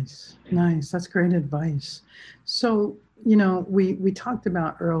 Nice. That's great advice. So, we talked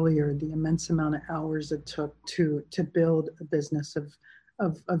about earlier the immense amount of hours it took to build a business of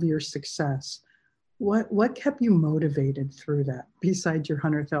your success. What kept you motivated through that, besides your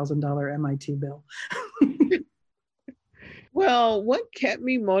 $100,000 MIT bill? Well, what kept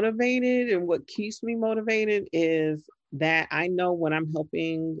me motivated and what keeps me motivated is that I know when I'm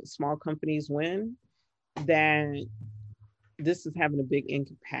helping small companies win, that this is having a big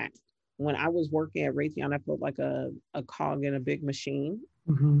impact. When I was working at Raytheon, I felt like a cog in a big machine.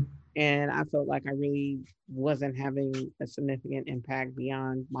 And I felt like I really wasn't having a significant impact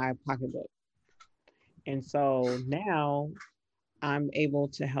beyond my pocketbook. And so now I'm able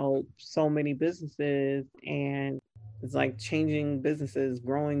to help so many businesses, and it's like changing businesses,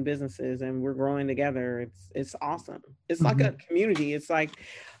 growing businesses, and we're growing together. It's awesome. It's like a community. It's like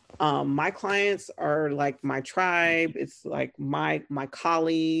my clients are like my tribe. It's like my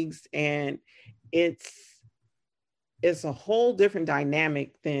colleagues, and it's a whole different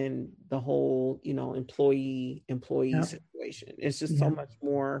dynamic than the whole, employee situation. It's just so much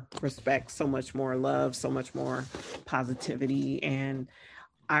more respect, so much more love, so much more positivity. And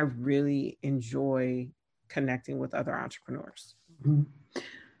I really enjoy connecting with other entrepreneurs. Mm-hmm.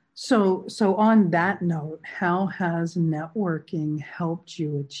 So on that note, how has networking helped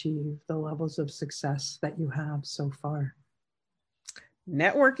you achieve the levels of success that you have so far?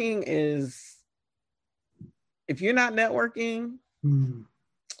 Networking is, if you're not networking,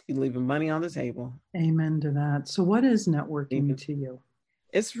 you're leaving money on the table. Amen to that. So what is networking to you?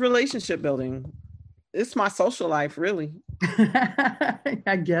 It's relationship building. It's my social life, really.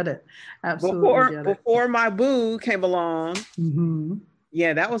 I get it. Absolutely. Before my boo came along,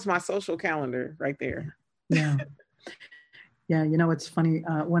 yeah, that was my social calendar right there. Yeah. Yeah, it's funny.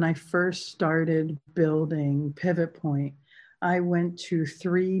 When I first started building Pivot Point, I went to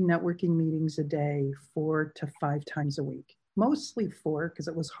 3 networking meetings a day, 4 to 5 times a week. Mostly 4, because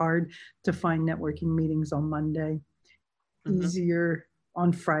it was hard to find networking meetings on Monday. Easier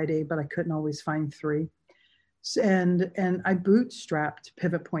on Friday, but I couldn't always find 3. And I bootstrapped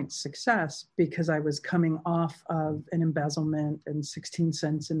Pivot Point's success because I was coming off of an embezzlement and 16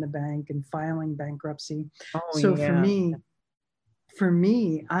 cents in the bank and filing bankruptcy. For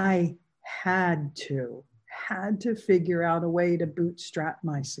me, I had to figure out a way to bootstrap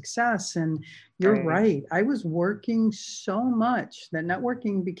my success. And you're right. I was working so much that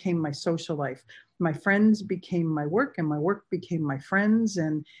networking became my social life. My friends became my work, and my work became my friends.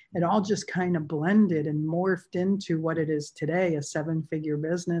 And it all just kind of blended and morphed into what it is today, a 7-figure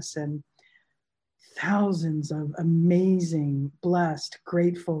business and thousands of amazing, blessed,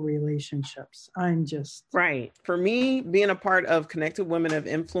 grateful relationships. I'm just... Right. For me, being a part of Connected Women of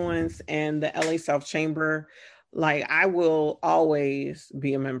Influence and the LA South Chamber, like, I will always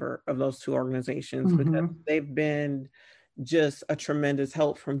be a member of those 2 organizations because they've been just a tremendous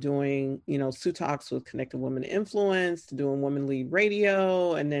help, from doing, Sue Talks with Connected Women Influence to doing Women Lead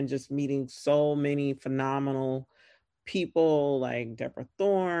Radio, and then just meeting so many phenomenal people like Deborah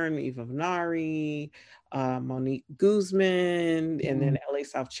Thorne, Eva Venari, Monique Guzman, and then LA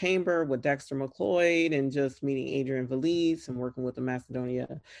South Chamber with Dexter McLeod, and just meeting Adrian Valise and working with the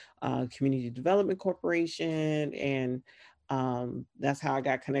Macedonia Community Development Corporation. And that's how I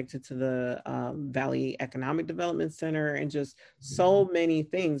got connected to the Valley Economic Development Center, and just so many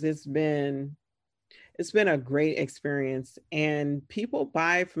things. It's been a great experience, and people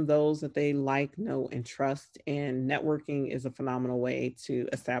buy from those that they like, know, and trust. And networking is a phenomenal way to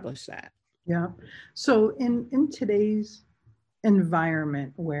establish that. Yeah. So in today's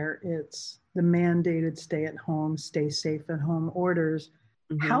environment, where it's the mandated stay at home, stay safe at home orders,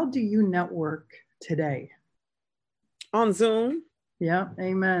 how do you network today? On Zoom. Yeah,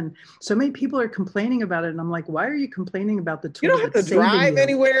 amen. So many people are complaining about it, and I'm like, why are you complaining about the tool? You don't have to drive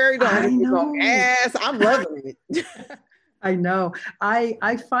anywhere. You don't have to go ass. I'm loving it. I know.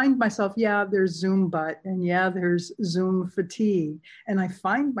 I find myself, there's Zoom butt, and there's Zoom fatigue. And I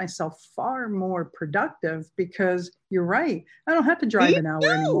find myself far more productive because you're right. I don't have to drive an hour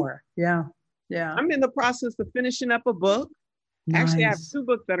anymore. Yeah. Yeah. I'm in the process of finishing up a book. Nice. Actually, I have 2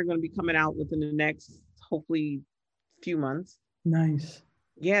 books that are going to be coming out within the next, hopefully, few months. Nice.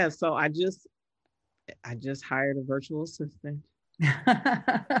 Yeah. So I just hired a virtual assistant.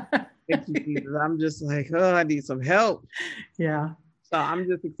 I'm just like, I need some help. Yeah. So I'm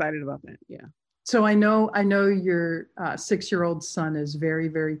just excited about that. Yeah. So I know your 6-year-old son is very,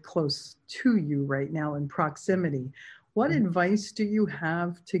 very close to you right now in proximity. What advice do you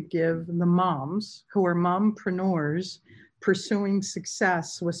have to give the moms who are mompreneurs pursuing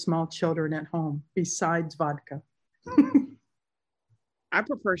success with small children at home besides vodka? I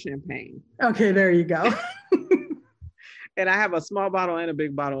prefer champagne. Okay, there you go. And I have a small bottle and a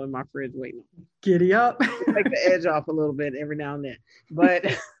big bottle in my fridge waiting. Giddy up. Take the edge off a little bit every now and then.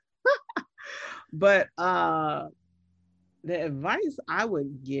 But the advice I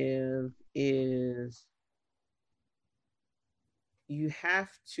would give is you have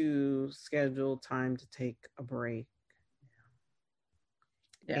to schedule time to take a break.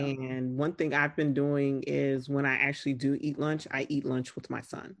 Yeah. And one thing I've been doing is when I actually do eat lunch, I eat lunch with my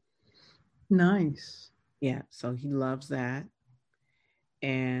son. Nice. Yeah, so he loves that.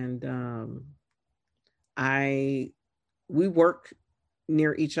 and we work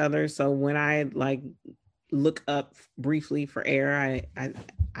near each other. So when I like look up briefly for air, I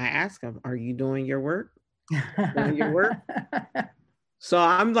ask him, "Are you doing your work? Doing your work?" So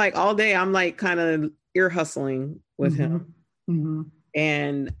I'm like all day, I'm like kind of ear hustling with him. Mm-hmm.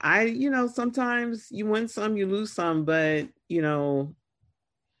 And sometimes you win some, you lose some, but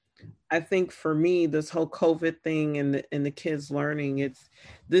I think for me, this whole COVID thing and the kids learning,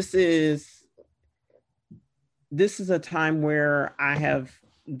 this is a time where I have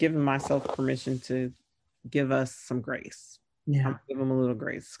given myself permission to give us some grace. Yeah. I'm give them a little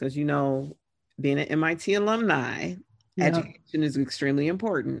grace because being an MIT alumni, education is extremely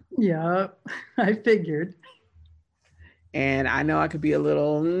important. Yeah, I figured. And I know I could be a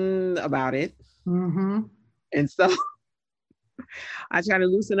little about it. Mm-hmm. And so I try to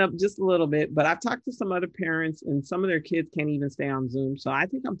loosen up just a little bit, but I've talked to some other parents and some of their kids can't even stay on Zoom. So I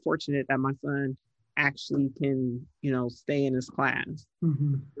think I'm fortunate that my son actually can, stay in his class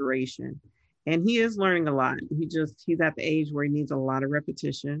duration. And he is learning a lot. He's at the age where he needs a lot of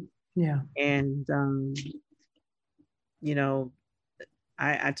repetition. Yeah. And,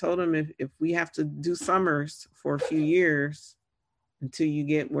 I told him if we have to do summers for a few years until you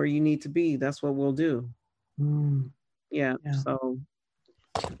get where you need to be, that's what we'll do. Yeah. So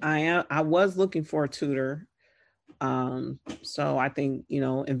I was looking for a tutor. So I think,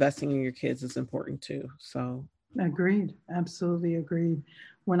 investing in your kids is important too. So agreed. Absolutely agreed.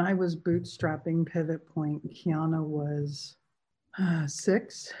 When I was bootstrapping Pivot Point, Kiana was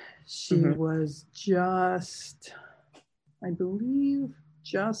 6. She was just, I believe,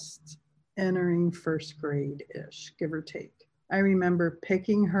 just entering first grade-ish, give or take. I remember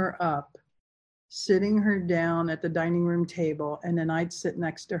picking her up, sitting her down at the dining room table, and then I'd sit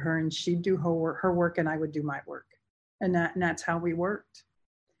next to her and she'd do her work and I would do my work. And that's how we worked.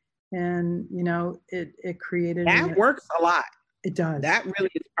 And, it created... That works a lot. It does. That really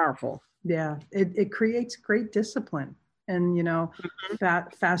is powerful. Yeah, it creates great discipline. And,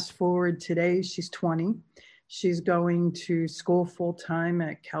 fast forward today, she's 20. She's going to school full-time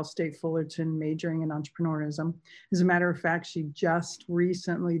at Cal State Fullerton, majoring in entrepreneurism. As a matter of fact, she just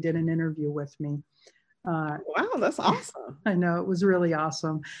recently did an interview with me. Wow, that's awesome. I know, it was really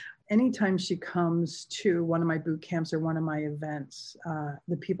awesome. Anytime she comes to one of my boot camps or one of my events,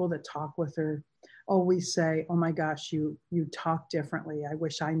 the people that talk with her always say, "Oh my gosh, you talk differently. I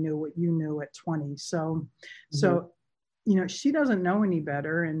wish I knew what you knew at 20. So, she doesn't know any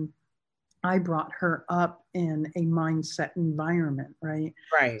better. And I brought her up in a mindset environment, right?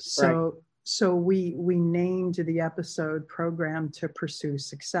 Right. So we named the episode Program to Pursue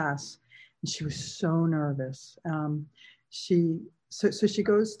Success. And she was so nervous. So she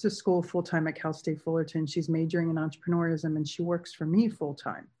goes to school full-time at Cal State Fullerton. She's majoring in entrepreneurism and she works for me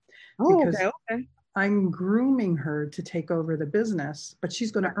full-time. Oh, okay. I'm grooming her to take over the business, but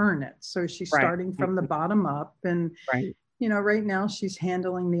she's going to earn it. So she's starting from the bottom up. And, right now she's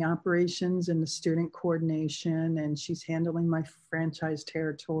handling the operations and the student coordination, and she's handling my franchise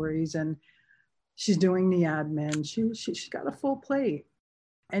territories, and she's doing the admin. She's got a full plate.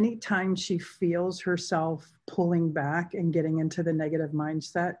 Anytime she feels herself pulling back and getting into the negative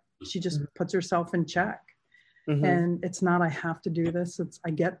mindset, she just puts herself in check. And it's not, I have to do this. It's,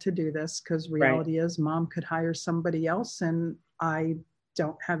 I get to do this, because reality is Mom could hire somebody else and I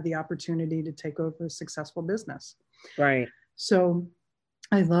don't have the opportunity to take over a successful business. Right. So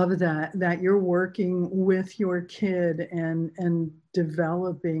I love that you're working with your kid and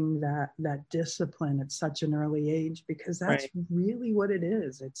developing that discipline at such an early age, because that's really what it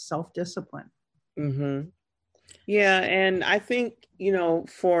is. It's self-discipline. Yeah. And I think,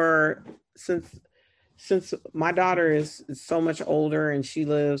 since my daughter is so much older and she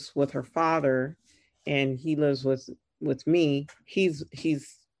lives with her father and he lives with me, he's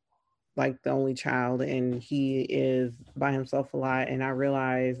like the only child and he is by himself a lot. And I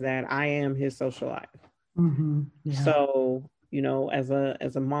realize that I am his social life. Yeah. So, as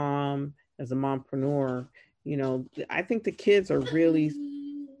a mom, as a mompreneur, I think the kids are really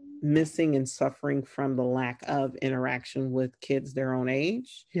missing and suffering from the lack of interaction with kids their own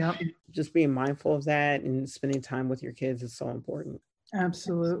age. Yeah. Just being mindful of that and spending time with your kids is so important.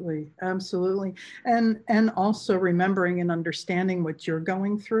 Absolutely. Absolutely. And also remembering and understanding what you're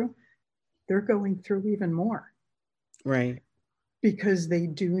going through, they're going through even more. Right. Because they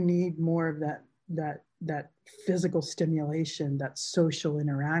do need more of that physical stimulation, that social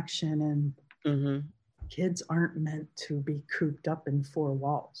interaction, and kids aren't meant to be cooped up in 4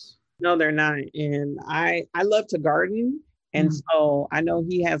 walls. No, they're not. And I love to garden. And so I know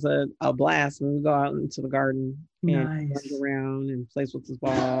he has a blast when we go out into the garden and runs around and plays with his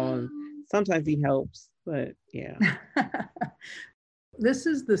ball. And sometimes he helps, but yeah. This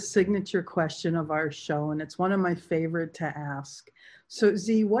is the signature question of our show, and it's one of my favorite to ask. So,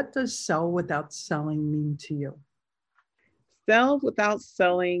 Z, what does sell without selling mean to you? Sell without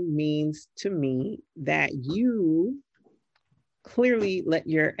selling means to me that you clearly let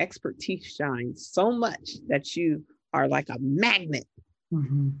your expertise shine so much that you are like a magnet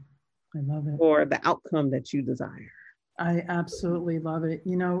I love it. For the outcome that you desire. I absolutely love it.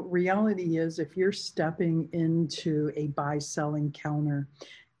 You know, reality is if you're stepping into a buy-selling counter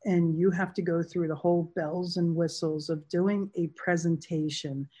and you have to go through the whole bells and whistles of doing a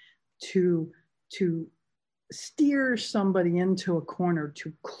presentation to steer somebody into a corner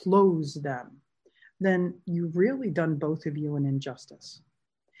to close them, then you've really done both of you an injustice.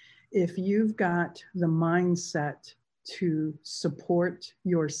 If you've got the mindset to support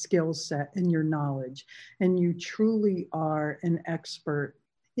your skill set and your knowledge, and you truly are an expert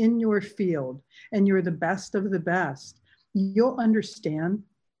in your field, and you're the best of the best, you'll understand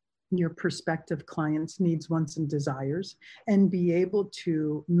your prospective clients' needs, wants, and desires, and be able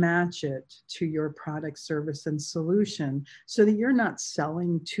to match it to your product, service, and solution so that you're not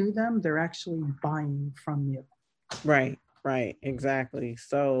selling to them, they're actually buying from you. Right, exactly.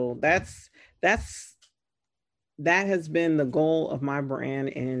 So that has been the goal of my brand,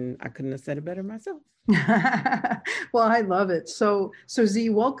 and I couldn't have said it better myself. Well, I love it. So Z,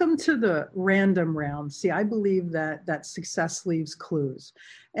 welcome to the random round. See, I believe that success leaves clues,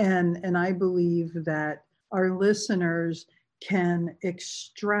 and I believe that our listeners can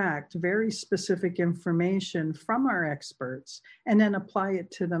extract very specific information from our experts and then apply it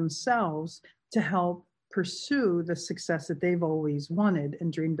to themselves to help pursue the success that they've always wanted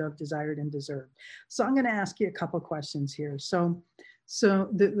and dreamed of, desired, and deserved. So I'm going to ask you a couple questions here. So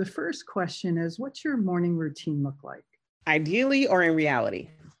the first question is, what's your morning routine look like? Ideally or in reality?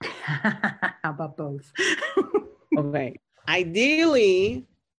 How about both? Okay. Ideally,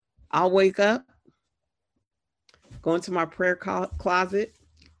 I'll wake up, go into my prayer closet,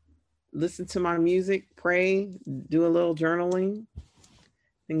 listen to my music, pray, do a little journaling,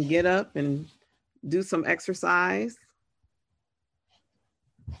 and get up and do some exercise.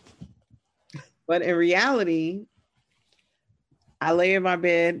 But in reality, I lay in my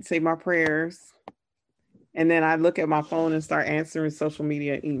bed, say my prayers, and then I look at my phone and start answering social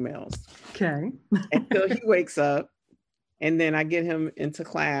media emails. Okay. Until he wakes up, and then I get him into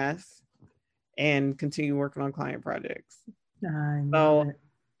class and continue working on client projects. So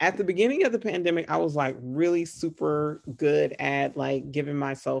at the beginning of the pandemic, I was like really super good at like giving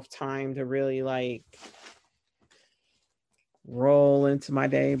myself time to really like roll into my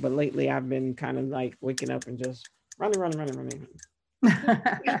day. But lately I've been kind of like waking up and just running.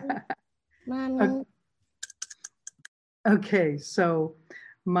 Mommy. Okay, so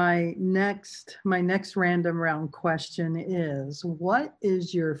my next random round question is, what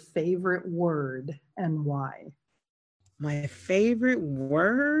is your favorite word and why? My favorite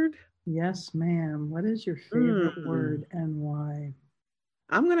word? Yes, ma'am. What is your favorite word and why?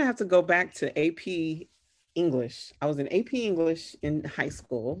 I'm going to have to go back to AP English. I was in AP English in high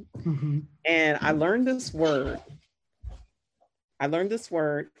school, and I learned this word.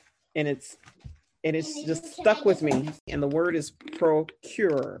 And it's just stuck with me. And the word is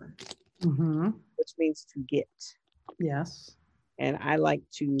procure, which means to get. Yes. And I like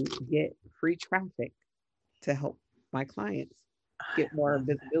to get free traffic to help my clients get more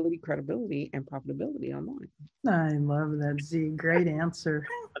visibility, credibility, and profitability online. I love that, Z. Great answer.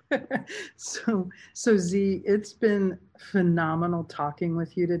 So Z, it's been phenomenal talking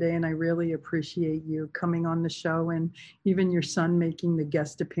with you today, and I really appreciate you coming on the show, and even your son making the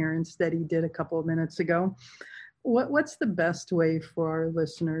guest appearance that he did a couple of minutes ago. What's the best way for our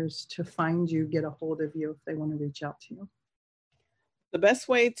listeners to find you, get a hold of you if they want to reach out to you? The best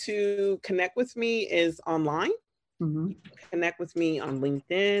way to connect with me is online. You can connect with me on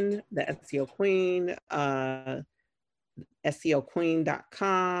LinkedIn, the SEO Queen,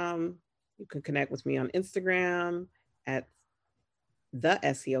 SEOqueen.com. You can connect with me on Instagram at the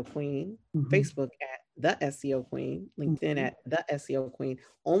SEO Queen, Facebook at the SEO Queen, LinkedIn at the SEO Queen.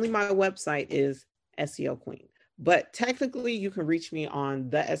 Only my website is SEO Queen. But technically, you can reach me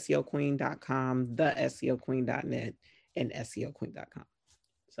on the SEOqueen.com, the SEOqueen.net, and SEOqueen.com.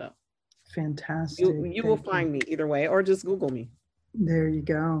 So fantastic. You will find me either way, or just Google me. There you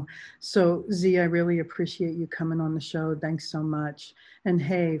go. So, Z, I really appreciate you coming on the show. Thanks so much. And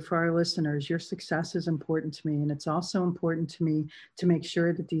hey, for our listeners, your success is important to me. And it's also important to me to make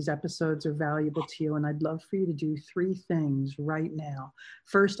sure that these episodes are valuable to you. And I'd love for you to do 3 things right now.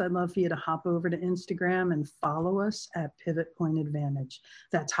 First, I'd love for you to hop over to Instagram and follow us at Pivot Point Advantage.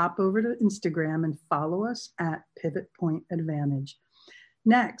 That's hop over to Instagram and follow us at Pivot Point Advantage.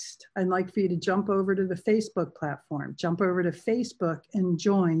 Next, I'd like for you to jump over to the Facebook platform. Jump over to Facebook and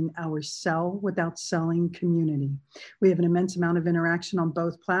join our Sell Without Selling community. We have an immense amount of interaction on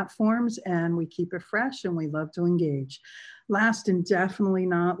both platforms, and we keep it fresh, and we love to engage. Last and definitely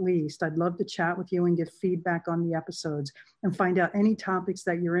not least, I'd love to chat with you and give feedback on the episodes and find out any topics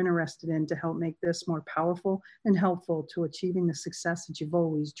that you're interested in to help make this more powerful and helpful to achieving the success that you've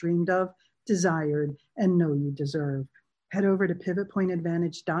always dreamed of, desired, and know you deserve. Head over to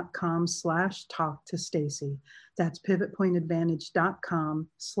pivotpointadvantage.com/talk to Stacy. That's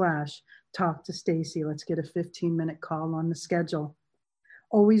pivotpointadvantage.com/talk to Stacy. Let's get a 15-minute call on the schedule.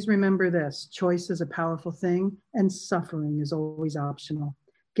 Always remember this: choice is a powerful thing, and suffering is always optional.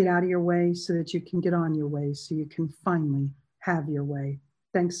 Get out of your way so that you can get on your way, so you can finally have your way.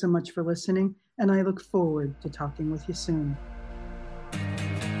 Thanks so much for listening, and I look forward to talking with you soon.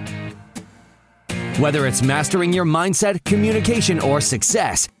 Whether it's mastering your mindset, communication, or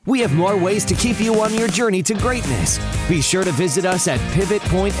success, we have more ways to keep you on your journey to greatness. Be sure to visit us at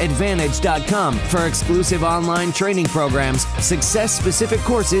pivotpointadvantage.com for exclusive online training programs, success-specific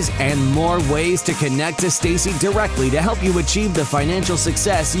courses, and more ways to connect to Stacy directly to help you achieve the financial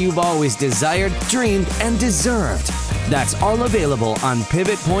success you've always desired, dreamed, and deserved. That's all available on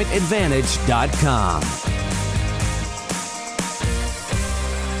pivotpointadvantage.com.